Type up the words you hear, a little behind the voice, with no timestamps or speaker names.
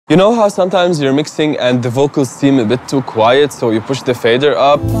You know how sometimes you're mixing and the vocals seem a bit too quiet, so you push the fader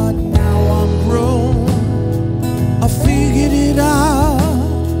up? But now I'm grown, I figured it out.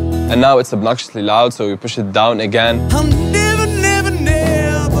 And now it's obnoxiously loud, so you push it down again. I never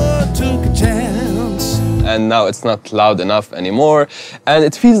took a chance. And now it's not loud enough anymore. And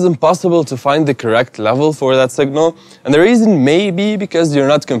it feels impossible to find the correct level for that signal. And the reason may be because you're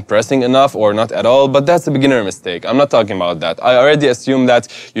not compressing enough or not at all, but that's a beginner mistake. I'm not talking about that. I already assume that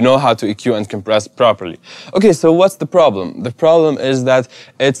you know how to EQ and compress properly. Okay, so what's the problem? The problem is that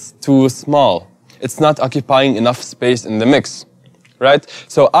it's too small. It's not occupying enough space in the mix. Right?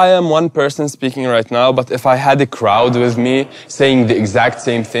 So I am one person speaking right now, but if I had a crowd with me saying the exact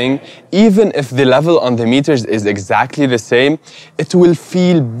same thing, even if the level on the meters is exactly the same, it will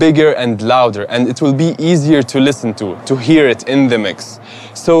feel bigger and louder, and it will be easier to listen to hear it in the mix.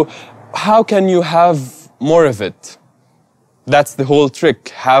 So how can you have more of it? That's the whole trick.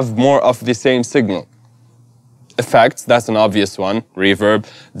 Have more of the same signal. Effects, that's an obvious one. Reverb,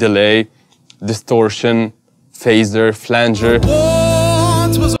 delay, distortion, phaser, flanger.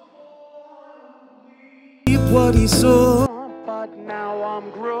 What he saw, but now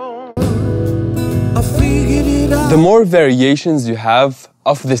I'm grown. I figured it out. The more variations you have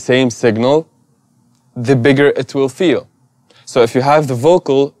of the same signal, the bigger it will feel. So if you have the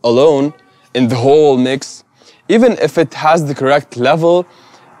vocal alone in the whole mix, even if it has the correct level,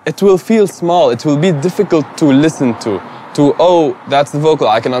 it will feel small. It will be difficult to listen to, oh, that's the vocal,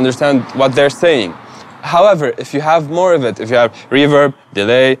 I can understand what they're saying. However, if you have more of it, if you have reverb,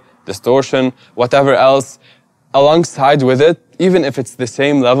 delay, distortion, whatever else, alongside with it, even if it's the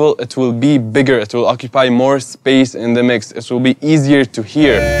same level, it will be bigger, it will occupy more space in the mix, it will be easier to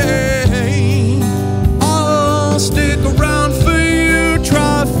hear. Hey, I'll stick around for you,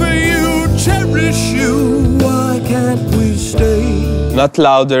 try for you, cherish you, why can't we stay? Not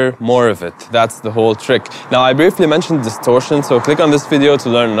louder, more of it. That's the whole trick. Now, I briefly mentioned distortion, so click on this video to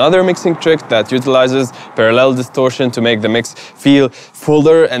learn another mixing trick that utilizes parallel distortion to make the mix feel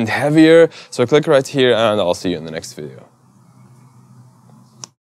fuller and heavier. So click right here and I'll see you in the next video.